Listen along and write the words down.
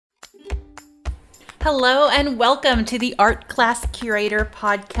Hello and welcome to the Art Class Curator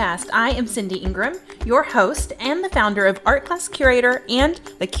podcast. I am Cindy Ingram, your host and the founder of Art Class Curator and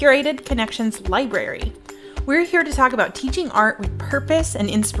the Curated Connections Library. We're here to talk about teaching art with purpose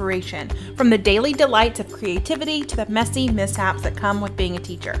and inspiration, from the daily delights of creativity to the messy mishaps that come with being a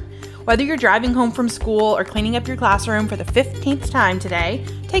teacher. Whether you're driving home from school or cleaning up your classroom for the 15th time today,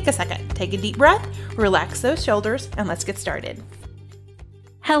 take a second, take a deep breath, relax those shoulders, and let's get started.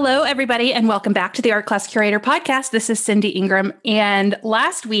 Hello, everybody, and welcome back to the Art Class Curator podcast. This is Cindy Ingram, and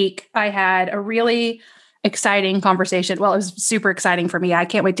last week I had a really exciting conversation. Well, it was super exciting for me. I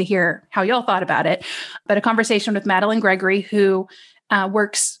can't wait to hear how y'all thought about it, but a conversation with Madalyn Gregory, who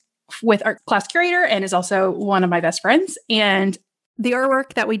works with Art Class Curator and is also one of my best friends. And the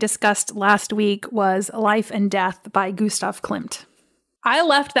artwork that we discussed last week was Life and Death by Gustav Klimt. I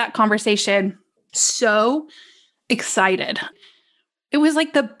left that conversation so excited. It was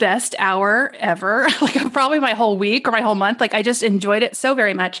like the best hour ever, like probably my whole week or my whole month. Like I just enjoyed it so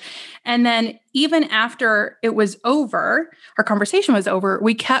very much. And then even after it was over, our conversation was over,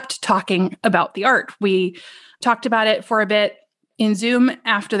 we kept talking about the art. We talked about it for a bit in Zoom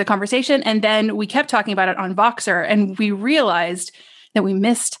after the conversation. And then we kept talking about it on Voxer. And we realized that we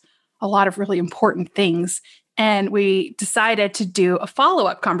missed a lot of really important things. And we decided to do a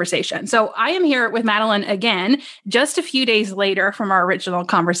follow-up conversation. So I am here with Madalyn again, just a few days later from our original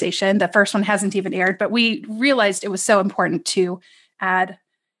conversation. The first one hasn't even aired, but we realized it was so important to add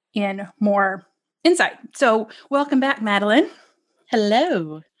in more insight. So welcome back, Madalyn.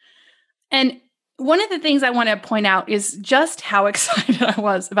 Hello. And one of the things I want to point out is just how excited I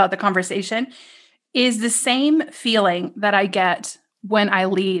was about the conversation is the same feeling that I get when I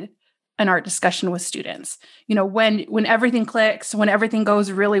lead an art discussion with students. You know, when everything clicks, when everything goes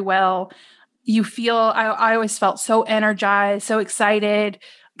really well, you feel, I always felt so energized, so excited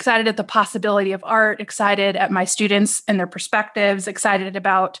at the possibility of art, excited at my students and their perspectives, excited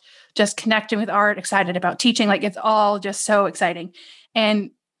about just connecting with art, excited about teaching. Like it's all just so exciting.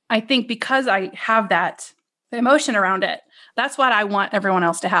 And I think because I have that emotion around it, that's what I want everyone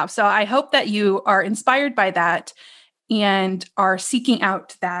else to have. So I hope that you are inspired by that and are seeking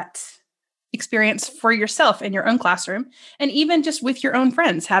out that experience for yourself in your own classroom, and even just with your own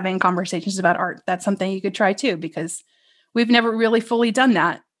friends, having conversations about art. That's something you could try too, because we've never really fully done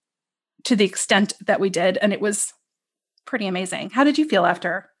that to the extent that we did. And it was pretty amazing. How did you feel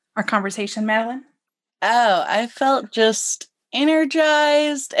after our conversation, Madalyn? Oh, I felt just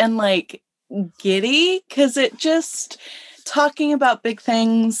energized and like giddy because it just talking about big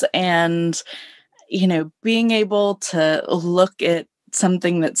things and, you know, being able to look at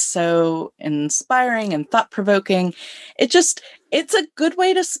something that's so inspiring and thought-provoking. It's a good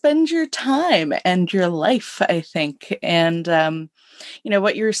way to spend your time and your life, I think. And, you know,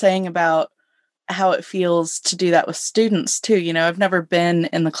 what you were saying about how it feels to do that with students too. You know, I've never been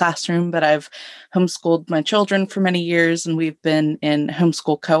in the classroom, but I've homeschooled my children for many years, and we've been in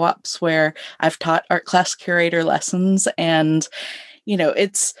homeschool co-ops where I've taught art class curator lessons. And, you know,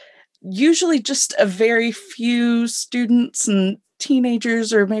 it's usually just a very few students and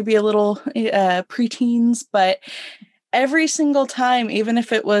teenagers or maybe a little preteens, but every single time, even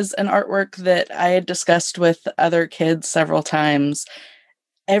if it was an artwork that I had discussed with other kids several times,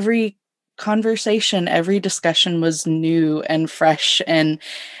 every conversation, every discussion was new and fresh. And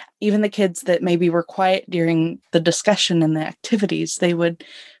even the kids that maybe were quiet during the discussion and the activities, they would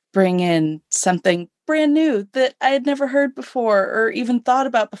bring in something brand new that I had never heard before or even thought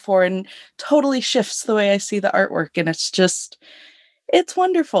about before, and totally shifts the way I see the artwork. And it's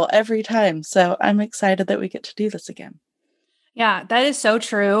wonderful every time. So I'm excited that we get to do this again. Yeah, that is so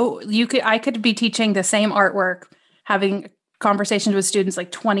true. I could be teaching the same artwork, having conversations with students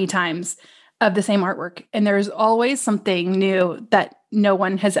like 20 times of the same artwork. And there's always something new that no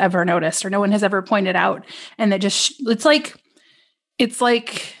one has ever noticed or no one has ever pointed out. And that just, it's like,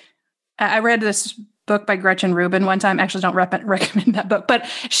 I read this book by Gretchen Rubin one time. Actually, don't recommend that book, but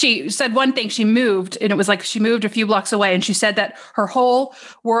she said one thing. She moved, and it was like she moved a few blocks away, and she said that her whole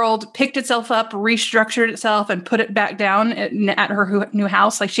world picked itself up, restructured itself, and put it back down at her new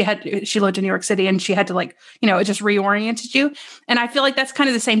house. Like she lived in New York City, and she had to it just reoriented you. And I feel like that's kind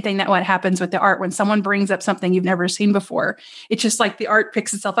of the same thing that what happens with the art when someone brings up something you've never seen before. It's just like the art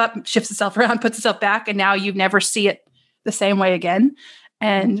picks itself up, shifts itself around, puts itself back, and now you never see it the same way again.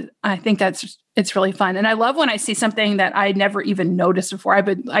 And I think it's really fun. And I love when I see something that I never even noticed before.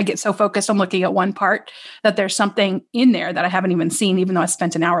 I get so focused on looking at one part that there's something in there that I haven't even seen, even though I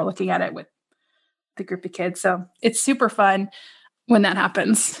spent an hour looking at it with the group of kids. So it's super fun when that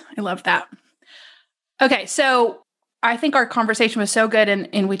happens. I love that. Okay. So I think our conversation was so good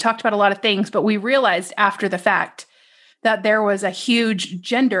and we talked about a lot of things, but we realized after the fact that there was a huge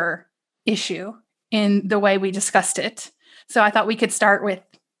gender issue in the way we discussed it. So I thought we could start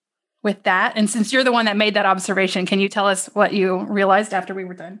with that. And since you're the one that made that observation, can you tell us what you realized after we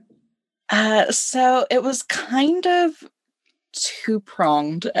were done? So it was kind of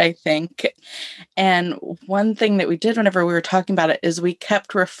two-pronged, I think. And one thing that we did whenever we were talking about it is we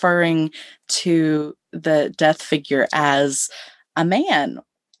kept referring to the death figure as a man.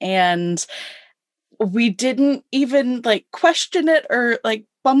 And we didn't even like question it or like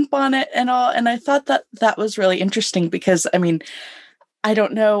bump on it and all. And I thought that that was really interesting because, I mean, I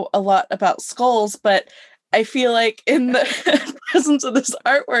don't know a lot about skulls, but I feel like in the presence of this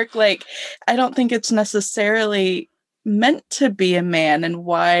artwork, like, I don't think it's necessarily meant to be a man, and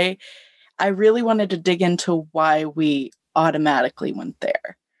why I really wanted to dig into why we automatically went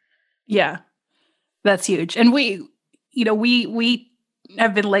there. Yeah, that's huge. And we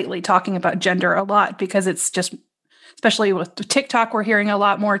have been lately talking about gender a lot because it's just, especially with TikTok, we're hearing a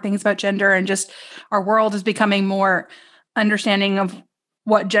lot more things about gender, and just our world is becoming more understanding of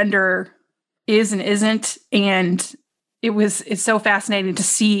what gender is and isn't. And it's so fascinating to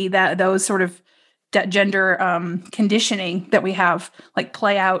see that those sort of gender conditioning that we have like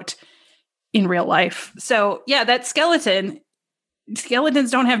play out in real life. So yeah, that skeletons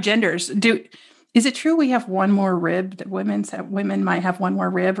don't have genders. Is it true we have one more rib, that women might have one more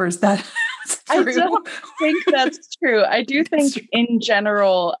rib, or is that I don't think that's true. I do think in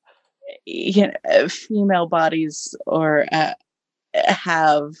general, female bodies are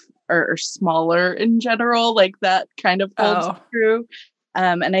smaller in general, like that kind of holds true.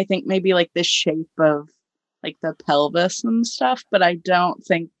 And I think maybe like the shape of like the pelvis and stuff, but I don't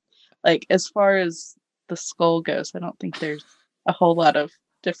think, like, as far as the skull goes, I don't think there's a whole lot of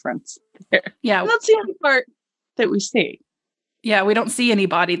difference there. Yeah. And that's the only part that we see. Yeah, we don't see any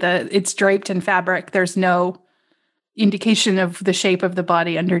body. It's draped in fabric. There's no indication of the shape of the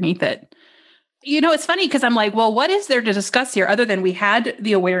body underneath it. It's funny because I'm like, well, what is there to discuss here other than we had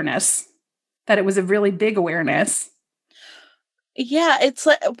the awareness that it was a really big awareness? Yeah, it's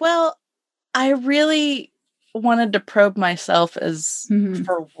like, well, I really wanted to probe myself as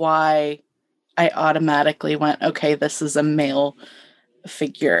for why I automatically went, okay, this is a male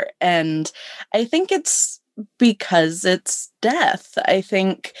figure. And I think it's because it's death. I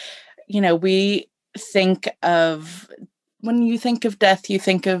think, we think of, when you think of death, you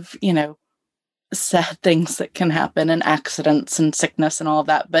think of, sad things that can happen and accidents and sickness and all of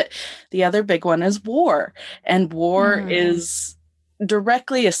that. But the other big one is war. And war is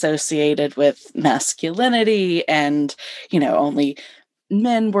directly associated with masculinity and, only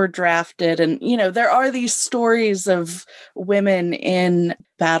men were drafted. And, there are these stories of women in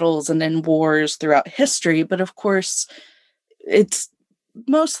battles and in wars throughout history. But of course, it's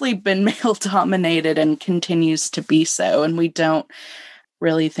mostly been male dominated and continues to be so. And we don't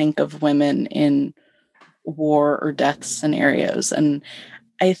really think of women in war or death scenarios. And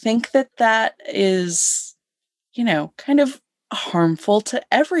I think that is, kind of harmful to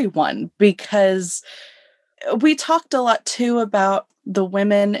everyone, because we talked a lot too about the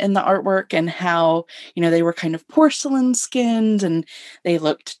women in the artwork and how, they were kind of porcelain skinned and they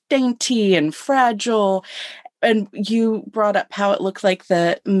looked dainty and fragile. And you brought up how it looked like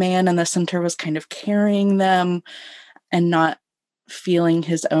the man in the center was kind of carrying them and not feeling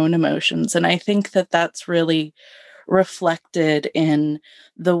his own emotions. And I think that that's really reflected in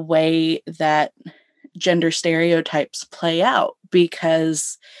the way that gender stereotypes play out,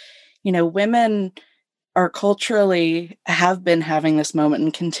 because, women are culturally have been having this moment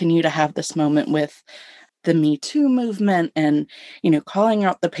and continue to have this moment with the Me Too movement and, calling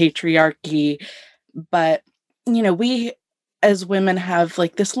out the patriarchy. But, we as women have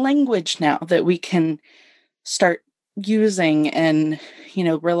like this language now that we can start using and,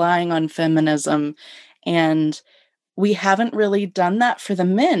 relying on feminism. And we haven't really done that for the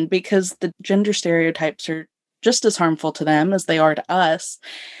men because the gender stereotypes are just as harmful to them as they are to us.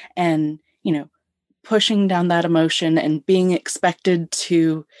 And, pushing down that emotion and being expected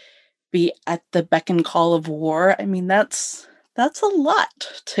to be at the beck and call of war. I mean, that's a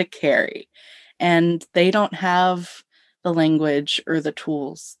lot to carry. And they don't have the language or the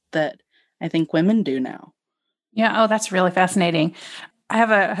tools that I think women do now. Yeah. Oh, that's really fascinating. I have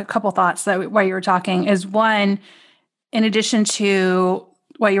a couple thoughts while you were talking. Is one, in addition to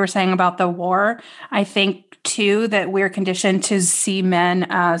what you were saying about the war, I think too that we're conditioned to see men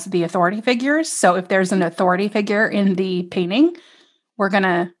as the authority figures. So if there's an authority figure in the painting,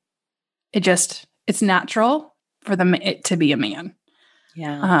 it's natural for it to be a man.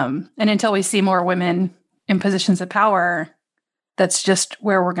 Yeah. And until we see more women in positions of power, that's just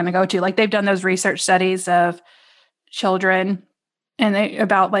where we're going to go to. Like they've done those research studies of children and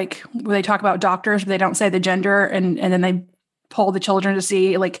they talk about doctors, but they don't say the gender. And then they poll the children to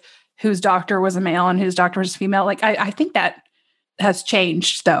see like whose doctor was a male and whose doctor was female. Like I think that has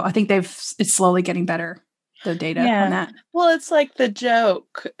changed though. I think it's slowly getting better, the data on that. Well, it's like the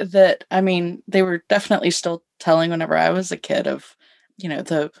joke that, I mean, they were definitely still telling whenever I was a kid of,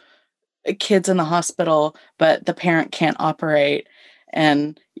 the kids in the hospital, but the parent can't operate.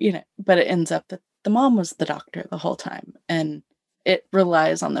 And, but it ends up that the mom was the doctor the whole time. And it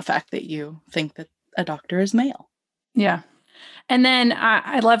relies on the fact that you think that a doctor is male. Yeah. And then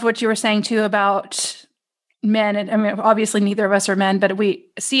I love what you were saying too about men. And I mean, obviously neither of us are men, but we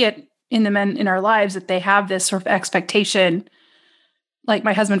see it in the men in our lives that they have this sort of expectation. Like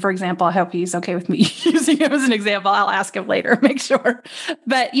my husband, for example, I hope he's okay with me using him as an example. I'll ask him later, make sure.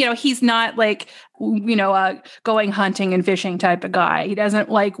 But, he's not like, going hunting and fishing type of guy. He doesn't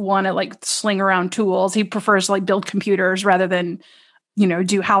want to sling around tools. He prefers to build computers rather than,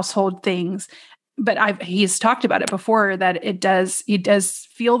 do household things. But he's talked about it before that he does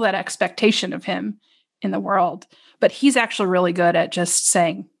feel that expectation of him in the world. But he's actually really good at just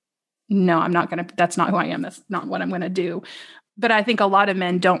saying, no, that's not who I am. That's not what I'm going to do. But I think a lot of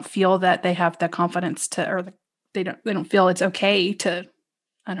men don't feel that they have the confidence they don't feel it's okay to,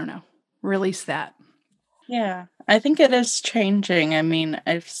 I don't know, release that. Yeah, I think it is changing. I mean,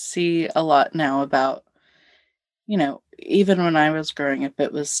 I see a lot now about, even when I was growing up,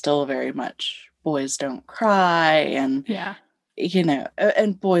 it was still very much boys don't cry and,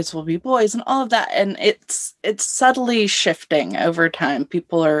 and boys will be boys and all of that. And it's subtly shifting over time.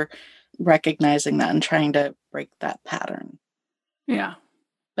 People are recognizing that and trying to break that pattern. Yeah.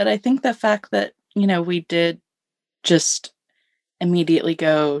 But I think the fact that, we did just immediately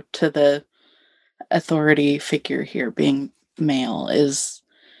go to the authority figure here being male is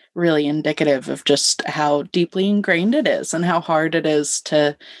really indicative of just how deeply ingrained it is and how hard it is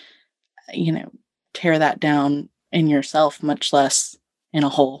to, tear that down in yourself, much less in a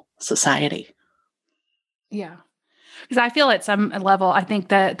whole society. Yeah. Because I feel at some level, I think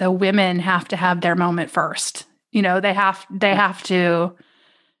that the women have to have their moment first. They have to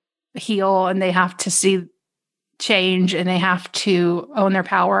heal and they have to see change and they have to own their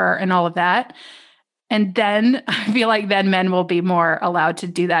power and all of that. And then I feel like then men will be more allowed to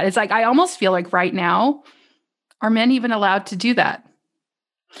do that. It's like, I almost feel like right now, are men even allowed to do that?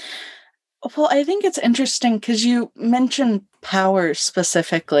 Well, I think it's interesting because you mentioned power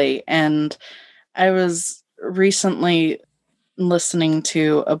specifically, and I was recently listening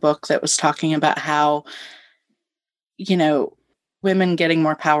to a book that was talking about how, women getting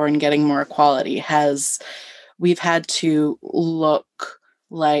more power and getting more equality we've had to look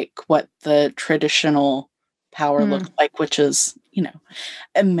like what the traditional power looked like, which is,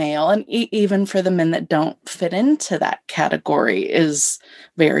 a male. And even for the men that don't fit into that category is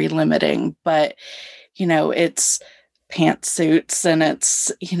very limiting. But, it's pantsuits and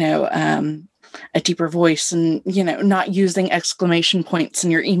it's, a deeper voice and, not using exclamation points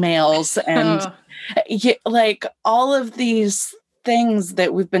in your emails and all of these things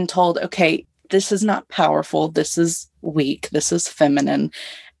that we've been told, okay, this is not powerful. This is weak. This is feminine.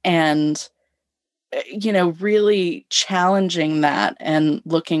 And, really challenging that and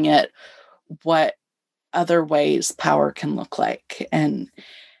looking at what other ways power can look like. And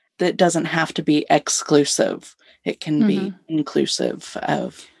that doesn't have to be exclusive. It can be inclusive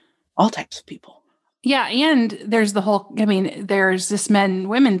of all types of people. Yeah. And there's there's this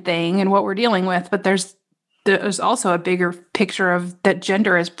men-women thing and what we're dealing with, but there's also a bigger picture of that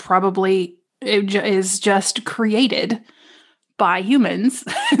gender is is just created by humans.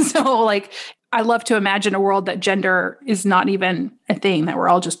 So I love to imagine a world that gender is not even a thing, that we're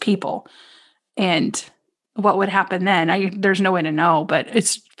all just people. And what would happen then? There's no way to know, but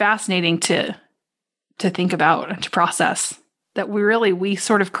it's fascinating to think about and to process that we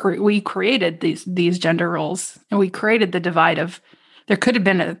sort of we created these gender roles, and we created the divide of there could have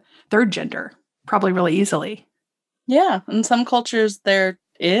been a third gender probably really easily. Yeah, in some cultures there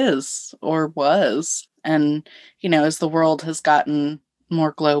is or was, and as the world has gotten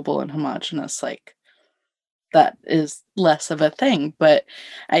more global and homogenous, that is less of a thing. But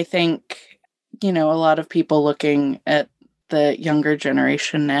I think a lot of people looking at the younger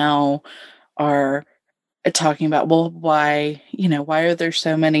generation now are talking about, well, why are there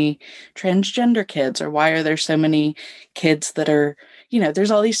so many transgender kids, or why are there so many kids that are, there's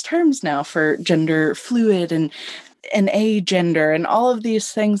all these terms now for gender fluid and agender and all of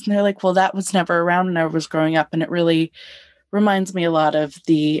these things. And they're like, well, that was never around when I was growing up. And it really reminds me a lot of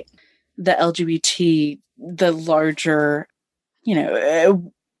the LGBT the larger,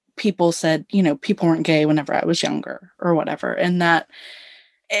 people said, people weren't gay whenever I was younger or whatever. And that,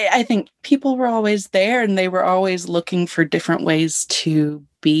 I think people were always there and they were always looking for different ways to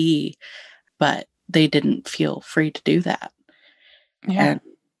be, but they didn't feel free to do that. Yeah. And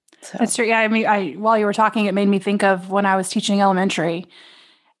so. That's true. Yeah. I mean, while you were talking, it made me think of when I was teaching elementary,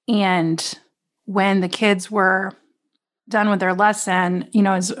 and when the kids were done with their lesson,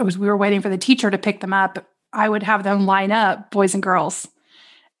 as we were waiting for the teacher to pick them up, I would have them line up, boys and girls.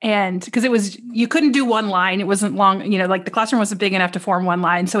 And because you couldn't do one line, it wasn't long, like the classroom wasn't big enough to form one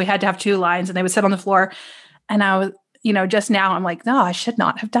line. So we had to have two lines, and they would sit on the floor. And I was, just now I'm like, no, I should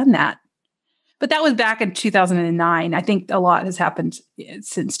not have done that. But that was back in 2009. I think a lot has happened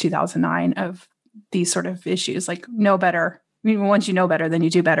since 2009 of these sort of issues, like know better. I mean, once you know better, then you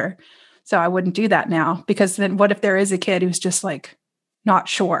do better. So I wouldn't do that now, because then what if there is a kid who's just like not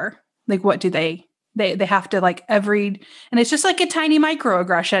sure? Like, what do they have to like and it's just like a tiny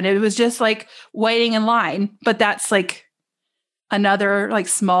microaggression. It was just like waiting in line, but that's like another like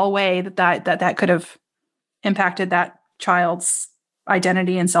small way that could have impacted that child's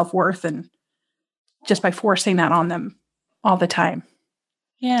identity and self-worth, and just by forcing that on them all the time.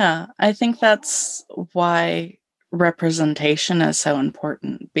 Yeah, I think that's why representation is so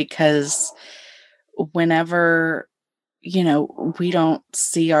important, because whenever, we don't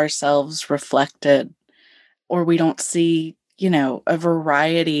see ourselves reflected, or we don't see, a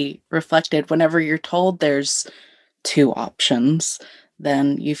variety reflected, whenever you're told there's two options,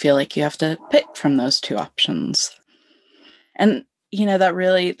 then you feel like you have to pick from those two options. And,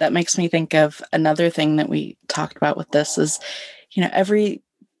 that makes me think of another thing that we talked about with this is,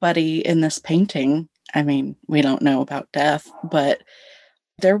 everybody in this painting, I mean, we don't know about death, but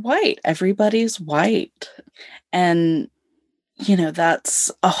they're white. Everybody's white. And,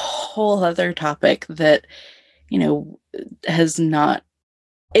 that's a whole other topic that, has not,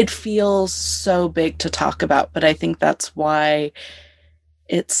 it feels so big to talk about, but I think that's why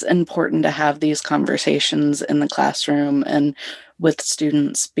it's important to have these conversations in the classroom and with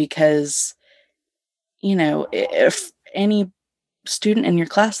students, because, if any student in your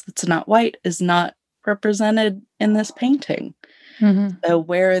class that's not white is not represented in this painting, so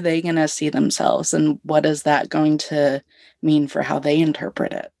where are they going to see themselves, and what is that going to mean for how they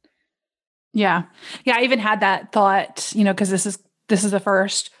interpret it? Yeah. Yeah. I even had that thought, because this is the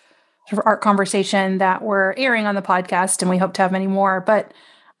first sort of art conversation that we're airing on the podcast, and we hope to have many more. But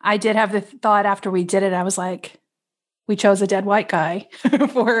I did have the thought after we did it, I was like, we chose a dead white guy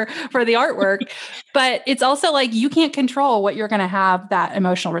for the artwork. But it's also like, you can't control what you're going to have that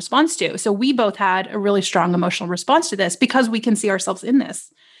emotional response to. So we both had a really strong emotional response to this because we can see ourselves in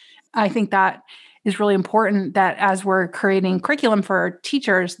this. I think that is really important, that as we're creating curriculum for our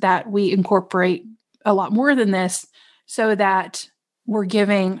teachers, that we incorporate a lot more than this, so that we're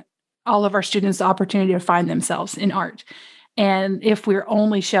giving all of our students the opportunity to find themselves in art. And if we're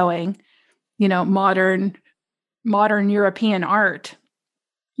only showing, modern European art,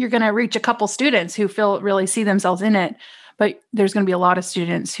 you're going to reach a couple students who really see themselves in it, but there's going to be a lot of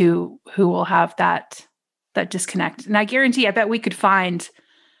students who will have that disconnect. And I bet we could find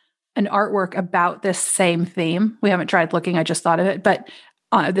an artwork about this same theme. We haven't tried looking, I just thought of it, but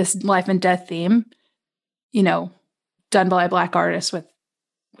this life and death theme, done by a Black artist with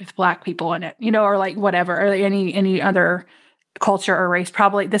Black people in it, or like whatever, or any other culture or race.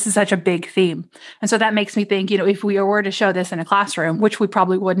 Probably this is such a big theme. And so that makes me think, if we were to show this in a classroom, which we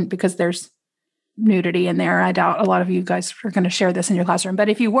probably wouldn't because there's nudity in there. I doubt a lot of you guys are going to share this in your classroom. But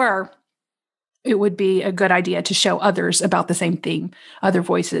if you were, it would be a good idea to show others about the same theme, other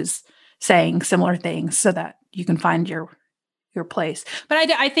voices saying similar things, so that you can find your place. But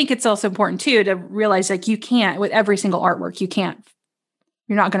I think it's also important too to realize, like, you can't, with every single artwork, you're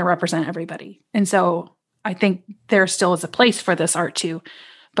not going to represent everybody. And so I think there still is a place for this art too,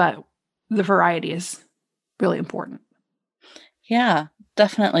 but the variety is really important. Yeah,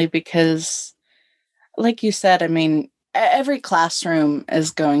 definitely. Because like you said, I mean, every classroom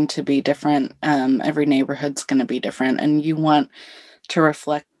is going to be different. Every neighborhood's going to be different, and you want to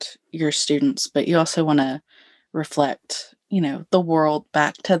reflect your students, but you also want to reflect, the world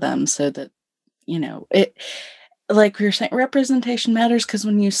back to them, so that, it, like we were saying, representation matters, because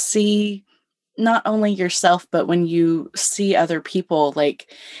when you see not only yourself, but when you see other people,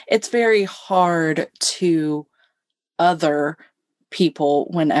 like, it's very hard to other people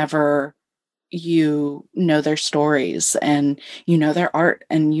whenever you know their stories and their art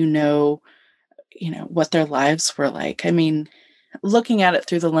and what their lives were like. I mean, looking at it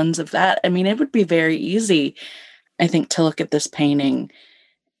through the lens of that, I mean, it would be very easy, I think, to look at this painting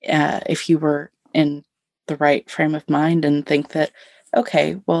if you were in the right frame of mind and think that,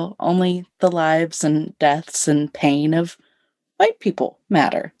 okay, well, only the lives and deaths and pain of white people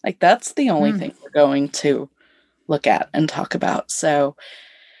matter. Like, that's the only thing we're going to look at and talk about. So,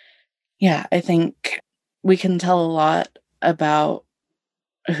 yeah, I think we can tell a lot about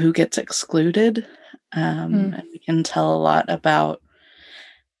who gets excluded. And we can tell a lot about,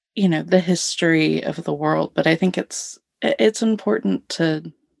 the history of the world. But I think it's important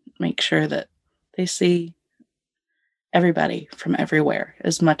to make sure that they see everybody from everywhere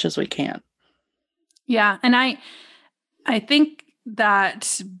as much as we can. Yeah. And I think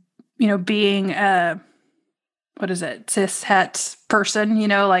that, being a, what is it, cis-het person,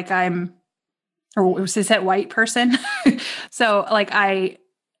 like or cis-het white person. So like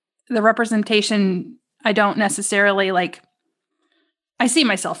the representation, I don't necessarily I see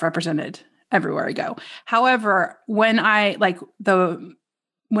myself represented everywhere I go. However, when I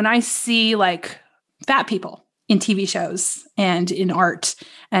see fat people in TV shows and in art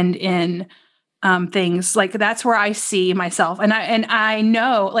and in things, that's where I see myself. And I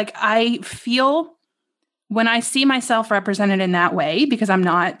know, I feel when I see myself represented in that way, because I'm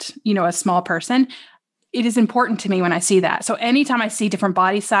not, a small person, it is important to me when I see that. So anytime I see different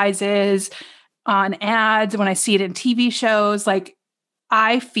body sizes on ads, when I see it in TV shows,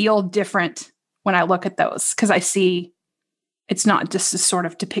 I feel different when I look at those, because I see it's not just this sort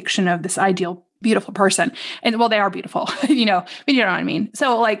of depiction of this ideal, beautiful person. And well, they are beautiful, but you know what I mean?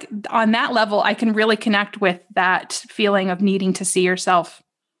 So on that level, I can really connect with that feeling of needing to see yourself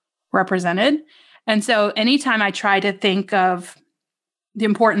represented. And so anytime I try to think of the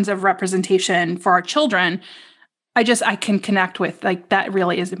importance of representation for our children, I can connect with that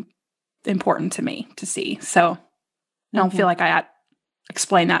really is important to me to see. So I don't feel like I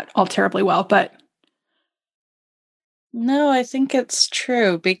explain that all terribly well, but. No, I think it's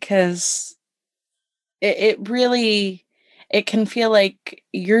true, because it really, it can feel like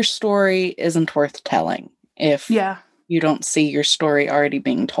your story isn't worth telling if you don't see your story already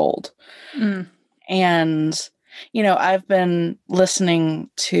being told. And, I've been listening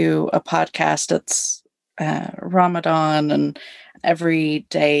to a podcast. It's Ramadan, and every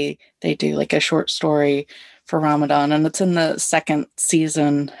day they do a short story for Ramadan, and it's in the second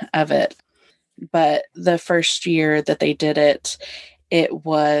season of it. But the first year that they did it, it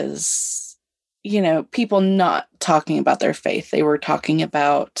was, people not talking about their faith. They were talking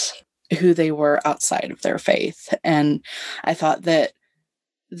about who they were outside of their faith. And I thought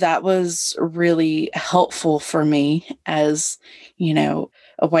that was really helpful for me as,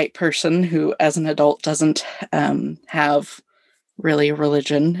 a white person who as an adult doesn't have really a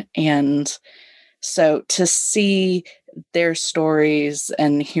religion. And so to see their stories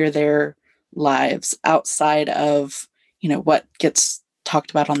and hear their lives outside of, what gets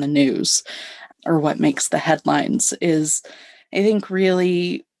talked about on the news or what makes the headlines is, I think,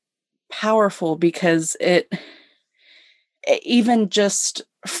 really powerful, because it even just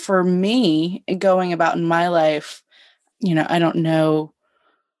for me going about in my life, I don't know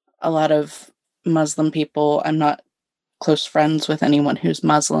a lot of Muslim people. I'm not close friends with anyone who's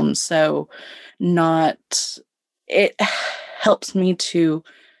Muslim. So it helps me to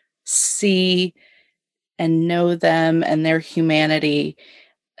see and know them and their humanity.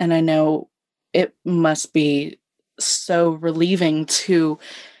 And I know it must be so relieving to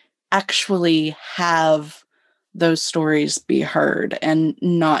actually have those stories be heard and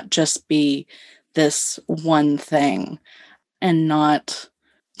not just be this one thing, and not,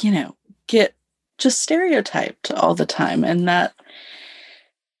 get just stereotyped all the time. And that,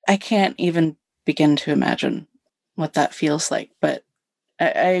 I can't even begin to imagine what that feels like. But I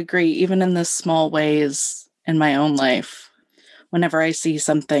agree, even in the small ways in my own life, whenever I see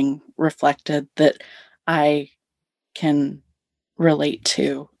something reflected that I can relate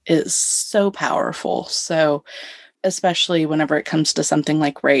to, is so powerful. So, especially whenever it comes to something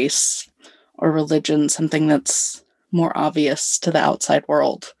like race or religion, something that's more obvious to the outside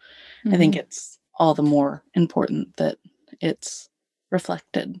world, I think it's all the more important that it's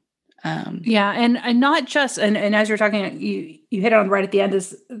reflected. And not just, and as you're talking, you hit on right at the end,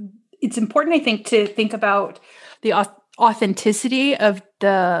 is it's important, I think, to think about the authenticity of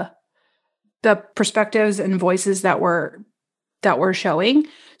the perspectives and voices that we're showing.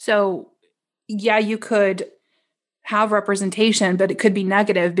 So yeah, you could have representation, but it could be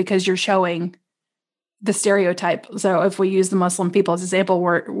negative because you're showing the stereotype. So if we use the Muslim people as an example,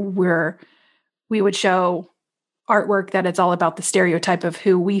 we would show artwork that it's all about the stereotype of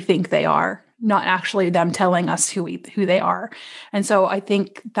who we think they are, not actually them telling us who they are. And so I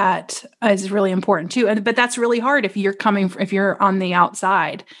think that is really important too. But that's really hard if you're on the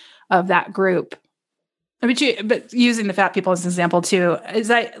outside of that group, But using the fat people as an example too, is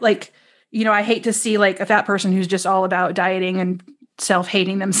that like, I hate to see like a fat person who's just all about dieting and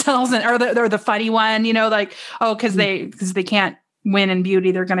self-hating themselves, and or they're the funny one, like, oh, because they can't win in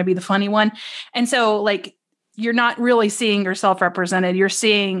beauty, they're going to be the funny one. And so like, you're not really seeing yourself represented. You're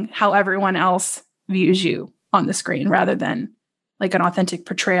seeing how everyone else views you on the screen rather than like an authentic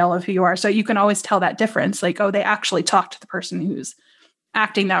portrayal of who you are. So you can always tell that difference. Like, oh, they actually talked to the person who's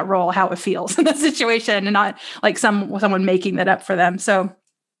acting that role, how it feels in that situation, and not like someone making that up for them. So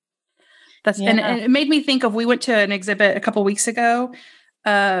and it made me think of, we went to an exhibit a couple weeks ago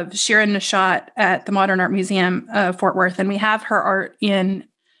of Sharon Nishat at the Modern Art Museum of Fort Worth. And we have her art in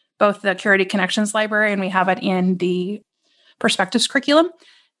both the Curated Connections library and we have it in the Perspectives curriculum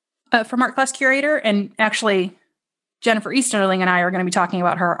from Art Class Curator. And actually, Jennifer Easterling and I are going to be talking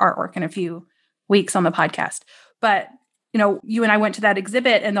about her artwork in a few weeks on the podcast. But you and I went to that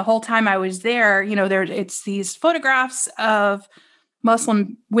exhibit, and the whole time I was there, it's these photographs of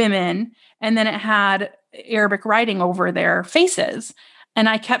Muslim women, and then it had Arabic writing over their faces. And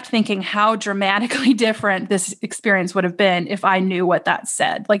I kept thinking how dramatically different this experience would have been if I knew what that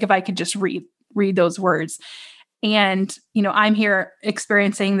said, like if I could just read those words. And, I'm here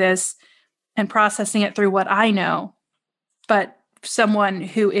experiencing this and processing it through what I know. But someone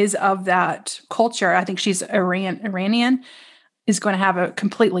who is of that culture, I think she's Iranian, is going to have a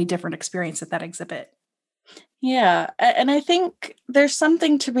completely different experience at that exhibit. Yeah. And I think there's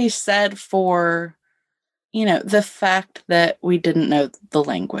something to be said for, the fact that we didn't know the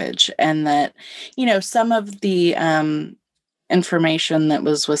language, and that, some of the information that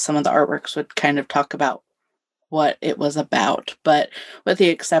was with some of the artworks would kind of talk about what it was about. But with the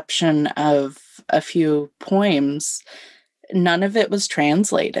exception of a few poems, none of it was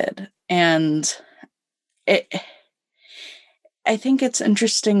translated. And I think it's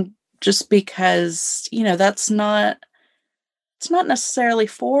interesting just because, it's not necessarily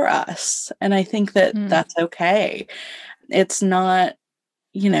for us. And I think that that's okay. It's not,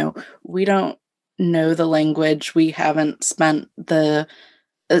 we don't know the language. We haven't spent the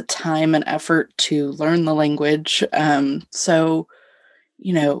time and effort to learn the language. So,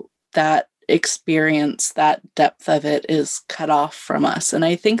 that experience, that depth of it is cut off from us. And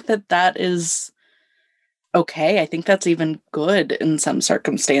I think that is okay. I think that's even good in some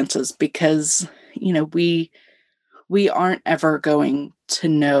circumstances because, we aren't ever going to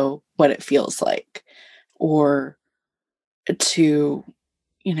know what it feels like or to,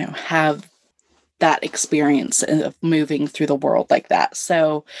 have that experience of moving through the world like that.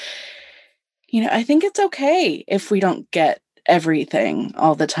 So, I think it's okay if we don't get everything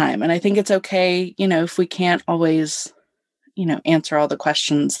all the time. And I think it's okay, if we can't always, answer all the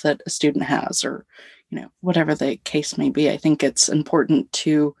questions that a student has or, whatever the case may be. I think it's important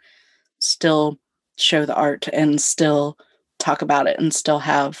to still show the art and still talk about it and still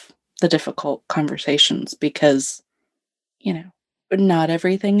have the difficult conversations because, not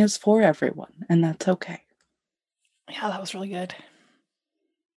everything is for everyone, and that's okay. Yeah, that was really good.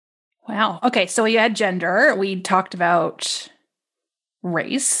 Wow. Okay, so we had gender. We talked about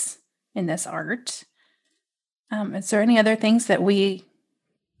race in this art. Is there any other things that we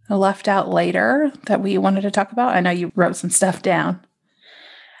left out later that we wanted to talk about? I know you wrote some stuff down.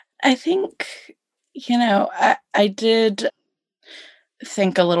 I think, I did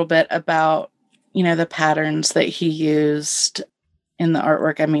think a little bit about, the patterns that he used in the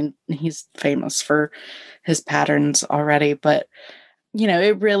artwork. I mean, he's famous for his patterns already, but,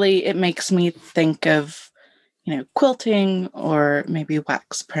 it makes me think of, quilting or maybe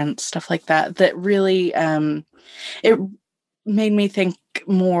wax prints, stuff like that, that really, it made me think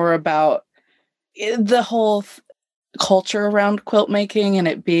more about the whole culture around quilt making and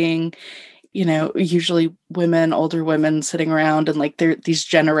it being, usually older women sitting around and like there these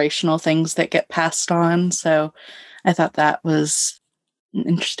generational things that get passed on. So I thought that was an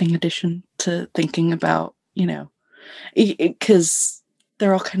interesting addition to thinking about, because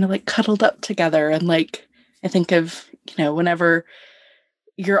they're all kind of like cuddled up together. And like, I think of, whenever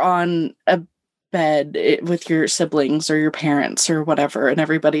you're on a bed with your siblings or your parents or whatever, and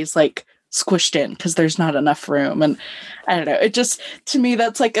everybody's like squished in because there's not enough room. And I don't know, it just, to me,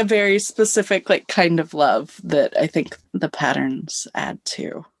 that's like a very specific, like kind of love that I think the patterns add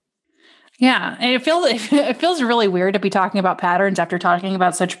to. Yeah. And it feels really weird to be talking about patterns after talking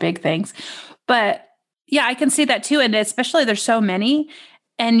about such big things. But yeah, I can see that too. And especially there's so many.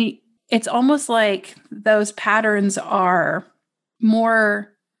 And it's almost like those patterns are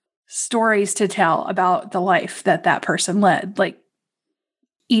more stories to tell about the life that person led. Like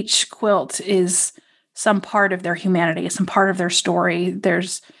each quilt is some part of their humanity, some part of their story.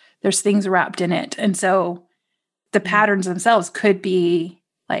 There's there's things wrapped in it. And so the patterns themselves could be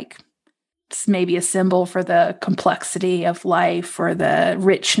like maybe a symbol for the complexity of life or the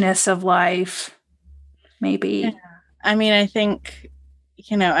richness of life, maybe. Yeah. I mean, I think,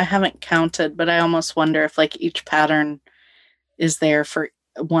 I haven't counted, but I almost wonder if like each pattern is there for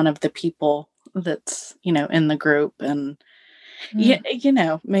one of the people that's, in the group. And,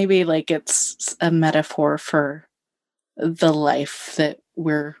 maybe like it's a metaphor for the life that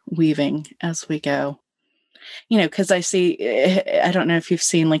we're weaving as we go. Because I don't know if you've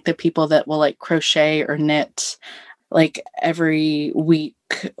seen like the people that will like crochet or knit like every week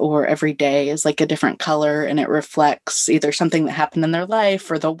or every day is like a different color, and it reflects either something that happened in their life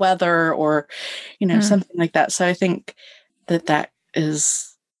or the weather or, something like that. So I think that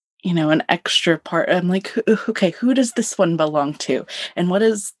is, an extra part. I'm like, okay, who does this one belong to? And what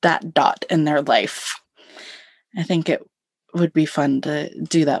is that dot in their life? I think it would be fun to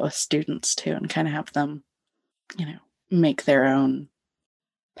do that with students too, and kind of have them, make their own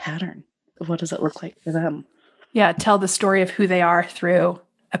pattern. What does it look like for them? Yeah, tell the story of who they are through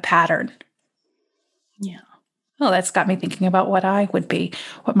a pattern. Yeah. Oh, that's got me thinking about what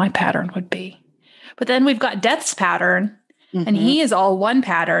my pattern would be. But then we've got Death's pattern, and he is all one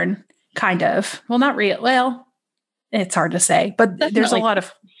pattern, kind of. Well, not real. Well, it's hard to say, but there's a lot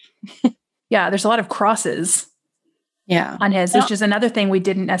of, there's a lot of crosses. Yeah. On his, which is another thing we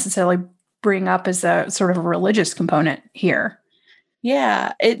didn't necessarily bring up as a sort of a religious component here.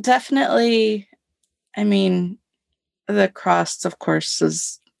 Yeah, it definitely, I mean, the cross, of course,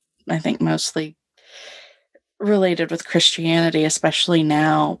 is, I think, mostly related with Christianity, especially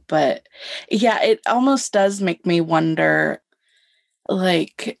now. But yeah, it almost does make me wonder,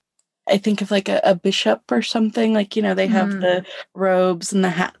 like, I think of like a bishop or something, like, they have the robes and the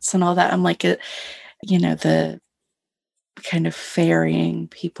hats and all that. I'm like, the kind of ferrying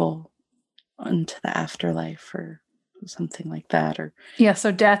people into the afterlife or something like that. Or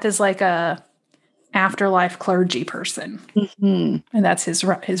so Death is like a afterlife clergy person, and that's his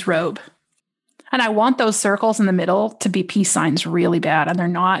robe. And I want those circles in the middle to be peace signs really bad, and they're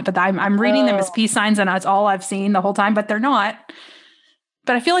not. But I'm reading them as peace signs, and that's all I've seen the whole time. But they're not.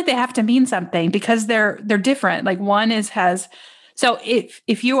 But I feel like they have to mean something because they're different. Like one has. So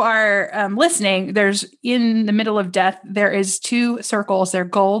if you are listening, there's in the middle of Death, there is 2 circles. They're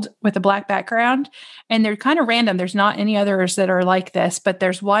gold with a black background, and they're kind of random. There's not any others that are like this, but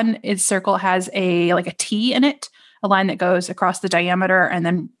there's one circle has a T in it, a line that goes across the diameter, and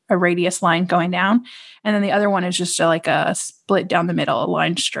then a radius line going down. And then the other one is just like a split down the middle, a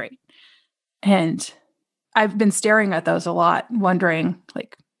line straight. And I've been staring at those a lot, wondering,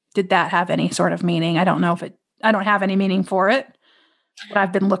 like, did that have any sort of meaning? I don't know I don't have any meaning for it, but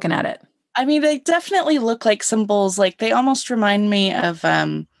I've been looking at it. I mean, they definitely look like symbols. Like they almost remind me of,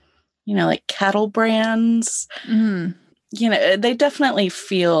 like cattle brands. They definitely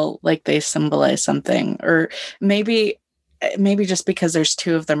feel like they symbolize something, or maybe just because there's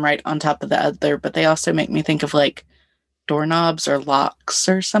 2 of them right on top of the other, but they also make me think of like doorknobs or locks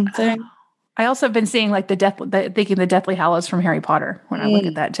or something. I also have been seeing like thinking the Deathly Hallows from Harry Potter when I look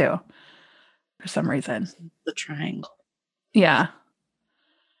at that too, for some reason. The triangle. Yeah.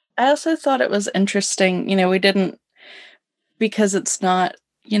 I also thought it was interesting, we didn't, because it's not,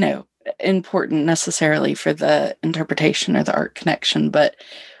 important necessarily for the interpretation or the art connection, but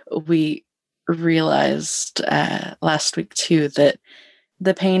we realized last week too that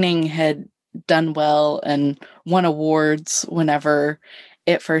the painting had done well and won awards whenever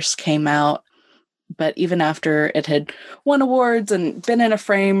it first came out. But even after it had won awards and been in a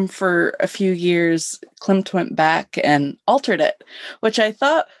frame for a few years, Klimt went back and altered it, which I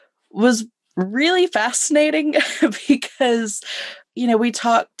thought was really fascinating because,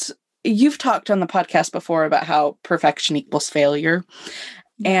 you've talked on the podcast before about how perfection equals failure.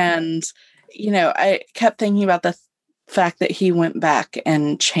 And, I kept thinking about the fact that he went back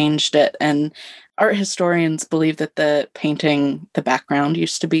and changed it. And art historians believe that the painting, the background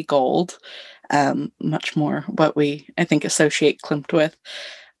used to be gold, much more what we, I think, associate Klimt with.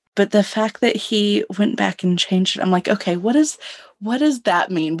 But the fact that he went back and changed it, I'm like, okay, what does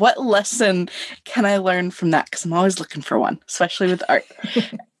that mean? What lesson can I learn from that? Because I'm always looking for one, especially with art.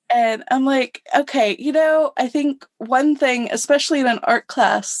 And I'm like, okay, I think one thing, especially in an art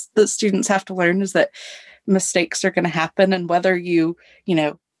class, that students have to learn is that mistakes are going to happen. And whether you,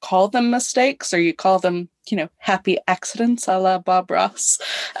 call them mistakes or you call them, happy accidents a la Bob Ross,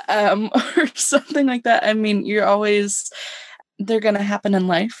 or something like that. I mean, they're going to happen in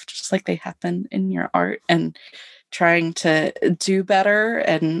life, just like they happen in your art, and trying to do better.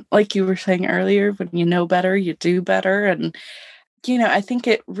 And like you were saying earlier, when you know better, you do better. And I think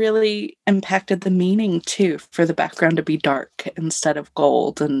it really impacted the meaning too, for the background to be dark instead of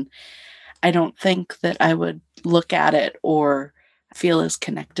gold. And I don't think that I would look at it or feel as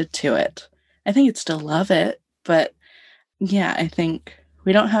connected to it. I think I'd still love it, but yeah, I think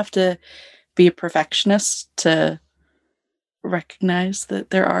we don't have to be a perfectionist to recognize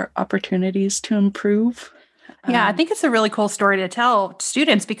that there are opportunities to improve. Yeah, I think it's a really cool story to tell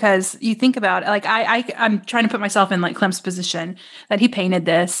students, because you think about, like, I'm trying to put myself in like Klimt's position, that he painted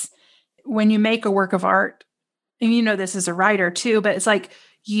this. When you make a work of art, and this as a writer too, but it's like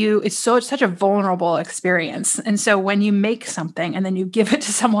it's such a vulnerable experience. And so when you make something and then you give it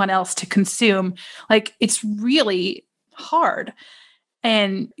to someone else to consume, like, it's really hard,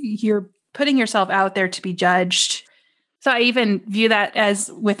 and you're putting yourself out there to be judged. So I even view that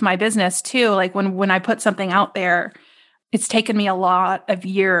as with my business too. Like when I put something out there, it's taken me a lot of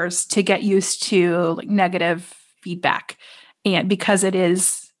years to get used to like negative feedback. And because it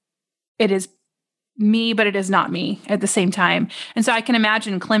is me, but it is not me at the same time. And so I can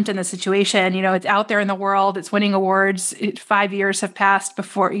imagine Klimt in the situation. It's out there in the world, it's winning awards. 5 years have passed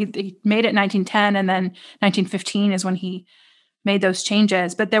before he made it in 1910, and then 1915 is when he made those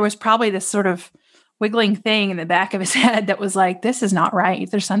changes. But there was probably this sort of wiggling thing in the back of his head that was like, this is not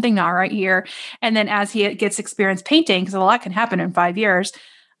right. There's something not right here. And then as he gets experience painting, because a lot can happen in 5 years,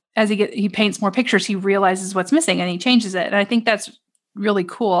 as he paints more pictures, he realizes what's missing and he changes it. And I think that's really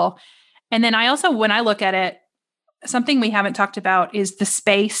cool. And then I also, when I look at it, something we haven't talked about is the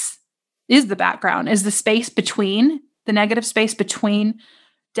space, is the background, is the space between, the negative space between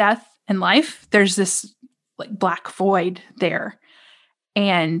death and life. There's this like black void there.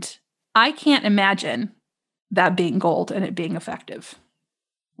 And I can't imagine that being gold and it being effective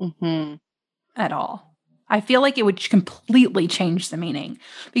at all. I feel like it would completely change the meaning,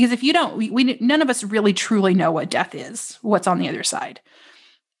 because if you don't, we none of us really truly know what death is, what's on the other side.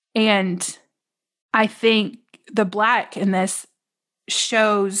 And I think the black in this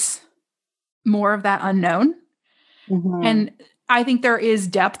shows more of that unknown. And I think there is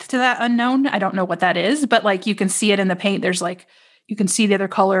depth to that unknown. I don't know what that is, but like you can see it in the paint. There's like, you can see the other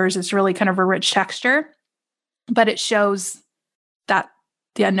colors. It's really kind of a rich texture, but it shows that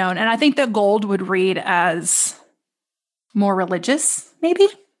the unknown. And I think that gold would read as more religious, maybe.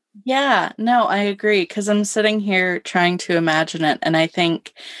 Yeah, no, I agree, because I'm sitting here trying to imagine it. And I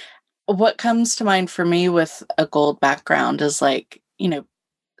think what comes to mind for me with a gold background is like,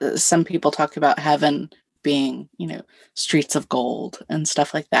 some people talk about heaven being, streets of gold and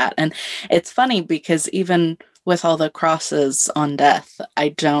stuff like that. And it's funny because even with all the crosses on death, I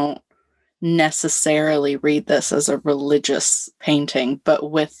don't necessarily read this as a religious painting,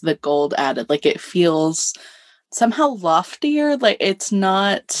 but with the gold added, like it feels somehow loftier. Like it's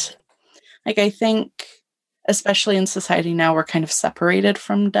not, like, I think, especially in society now, we're kind of separated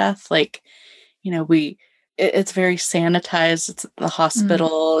from death. Like, it's very sanitized. It's the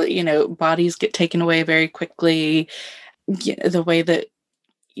hospital, bodies get taken away very quickly. The way that,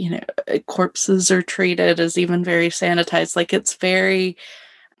 corpses are treated is even very sanitized. Like it's very,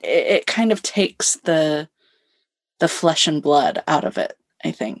 it kind of takes the flesh and blood out of it,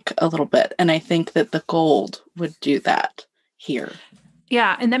 I think, a little bit. And I think that the gold would do that here.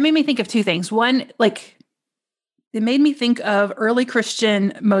 Yeah. And that made me think of two things. One, like, it made me think of early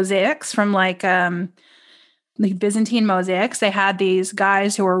Christian mosaics from like Byzantine mosaics. They had these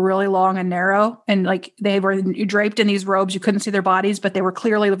guys who were really long and narrow, and like they were draped in these robes. You couldn't see their bodies, but they were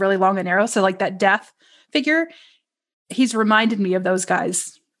clearly really long and narrow. So like that death figure, he's reminded me of those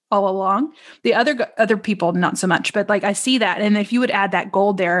guys all along. The other people, not so much, but like I see that. And if you would add that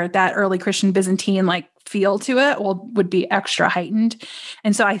gold there, that early Christian Byzantine like feel to it, would be extra heightened.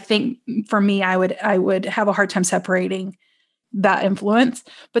 And so I think for me, I would have a hard time separating that influence.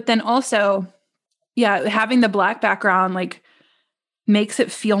 But then also, yeah, having the black background like makes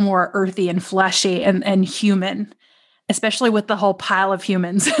it feel more earthy and fleshy and human, especially with the whole pile of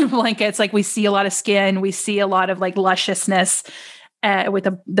humans blankets. Like we see a lot of skin, we see a lot of like lusciousness with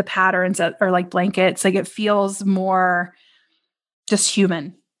the patterns that are like blankets. Like it feels more just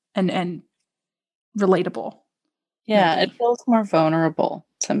human and relatable. Yeah, maybe. it feels more vulnerable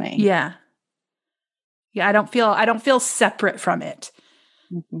to me. Yeah. Yeah, I don't feel separate from it.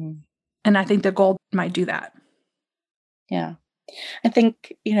 And I think the gold might do that. Yeah. I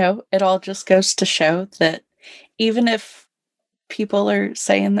think, it all just goes to show that even if people are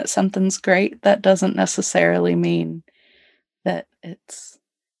saying that something's great, that doesn't necessarily mean that it's,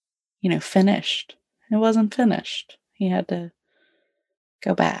 finished. It wasn't finished. He had to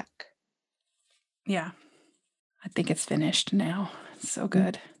go back. Yeah. I think it's finished now. It's so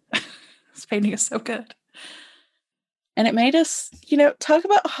good. This painting is so good. And it made us, talk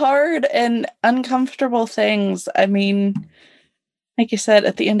about hard and uncomfortable things. I mean, like you said,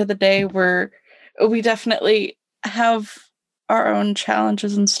 at the end of the day, we definitely have our own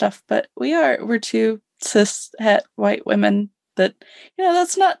challenges and stuff, but we're two cis het white women that,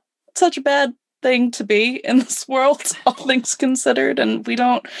 that's not such a bad thing to be in this world, all things considered. And we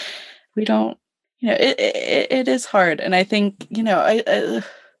don't, it is hard. And I think,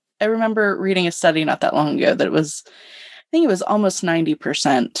 I remember reading a study not that long ago that I think it was almost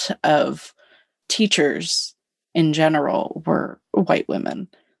 90% of teachers in general were white women.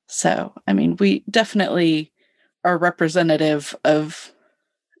 So, I mean, we definitely are representative of,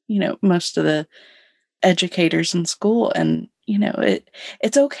 most of the educators in school. And,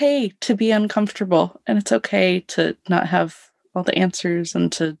 it's okay to be uncomfortable, and it's okay to not have all the answers and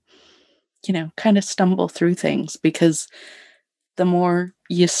to, kind of stumble through things, because the more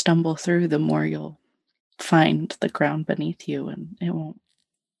you stumble through, the more you'll find the ground beneath you, and it won't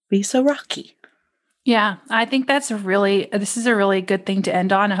be so rocky. Yeah, I think this is a really good thing to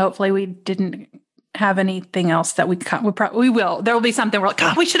end on. Hopefully we didn't have anything else that we will. There will be something we're like,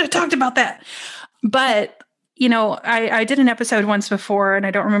 God, we should have talked about that. But, I did an episode once before, and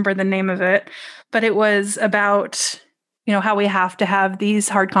I don't remember the name of it, but it was about, how we have to have these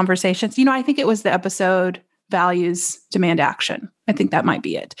hard conversations. I think it was the episode Values Demand Action. I think that might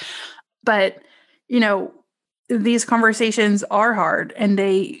be it. But, these conversations are hard,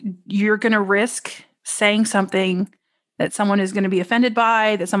 and you're going to risk saying something that someone is going to be offended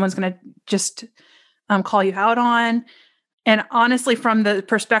by, that someone's going to just call you out on. And honestly, from the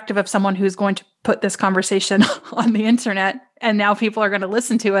perspective of someone who's going to put this conversation on the internet, and now people are going to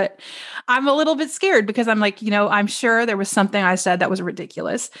listen to it, I'm a little bit scared, because I'm like, I'm sure there was something I said that was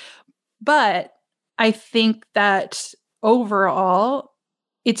ridiculous. But I think that overall,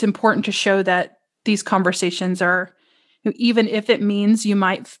 it's important to show that these conversations are, even if it means you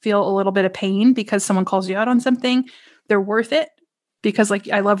might feel a little bit of pain because someone calls you out on something, they're worth it. Because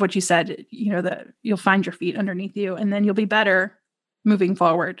I love what you said, that you'll find your feet underneath you, and then you'll be better moving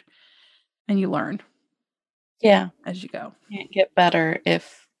forward, and you learn. Yeah. As you go. You can't get better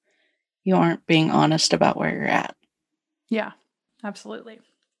if you aren't being honest about where you're at. Yeah, absolutely.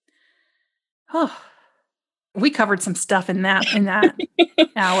 Oh, we covered some stuff in that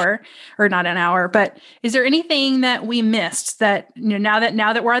hour, or not an hour, but is there anything that we missed that, now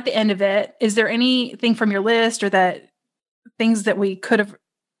that we're at the end of it, is there anything from your list, or that things that we could have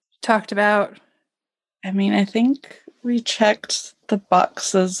talked about? I mean, I think we checked the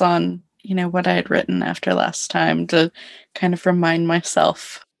boxes on, what I had written after last time to kind of remind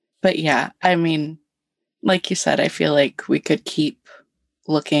myself. But yeah, I mean, like you said, I feel like we could keep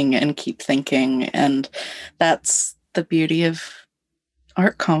looking and keep thinking. And that's the beauty of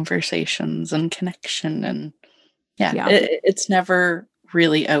art conversations and connection. And yeah. It's never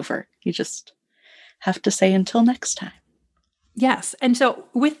really over. You just have to say until next time. Yes. And so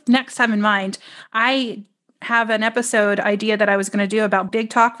with next time in mind, I have an episode idea that I was going to do about big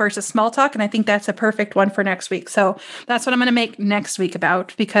talk versus small talk. And I think that's a perfect one for next week. So that's what I'm going to make next week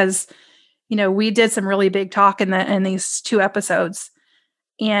about, because, we did some really big talk in these 2 episodes.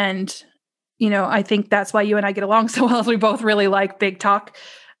 And, I think that's why you and I get along so well, as we both really like big talk.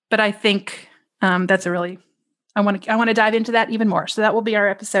 But I think that's I want to dive into that even more. So that will be our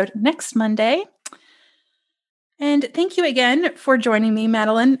episode next Monday. And thank you again for joining me,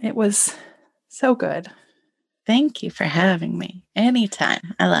 Madalyn. It was so good. Thank you for having me.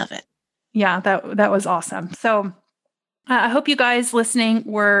 Anytime. I love it. Yeah, that was awesome. So I hope you guys listening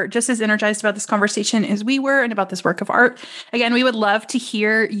were just as energized about this conversation as we were, and about this work of art. Again, we would love to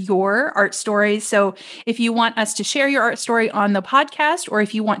hear your art stories. So if you want us to share your art story on the podcast, or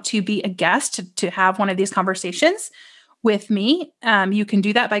if you want to be a guest to have one of these conversations with me, you can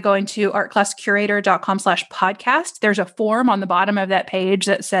do that by going to artclasscurator.com/podcast. There's a form on the bottom of that page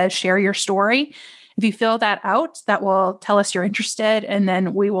that says share your story. If you fill that out, that will tell us you're interested, and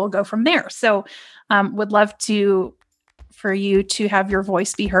then we will go from there. So would love for you to have your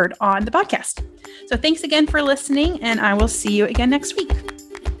voice be heard on the podcast. So thanks again for listening, and I will see you again next week.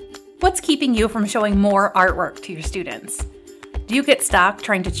 What's keeping you from showing more artwork to your students? Do you get stuck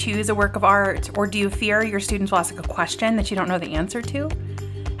trying to choose a work of art, or do you fear your students will ask a question that you don't know the answer to?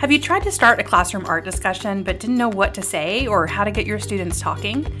 Have you tried to start a classroom art discussion but didn't know what to say or how to get your students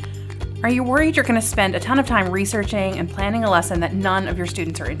talking? Are you worried you're going to spend a ton of time researching and planning a lesson that none of your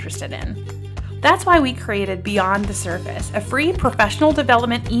students are interested in? That's why we created Beyond the Surface, a free professional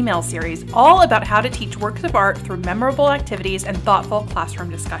development email series all about how to teach works of art through memorable activities and thoughtful classroom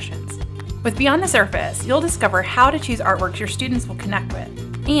discussions. With Beyond the Surface, you'll discover how to choose artworks your students will connect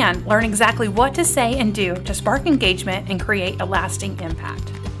with, and learn exactly what to say and do to spark engagement and create a lasting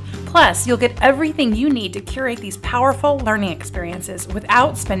impact. Plus, you'll get everything you need to curate these powerful learning experiences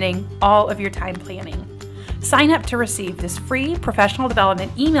without spending all of your time planning. Sign up to receive this free professional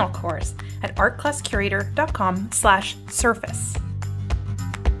development email course at artclasscurator.com/surface.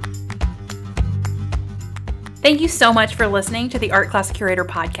 Thank you so much for listening to the Art Class Curator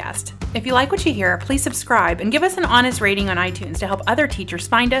podcast. If you like what you hear, please subscribe and give us an honest rating on iTunes to help other teachers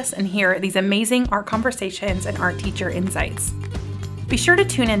find us and hear these amazing art conversations and art teacher insights. Be sure to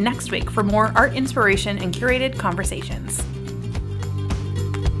tune in next week for more art inspiration and curated conversations.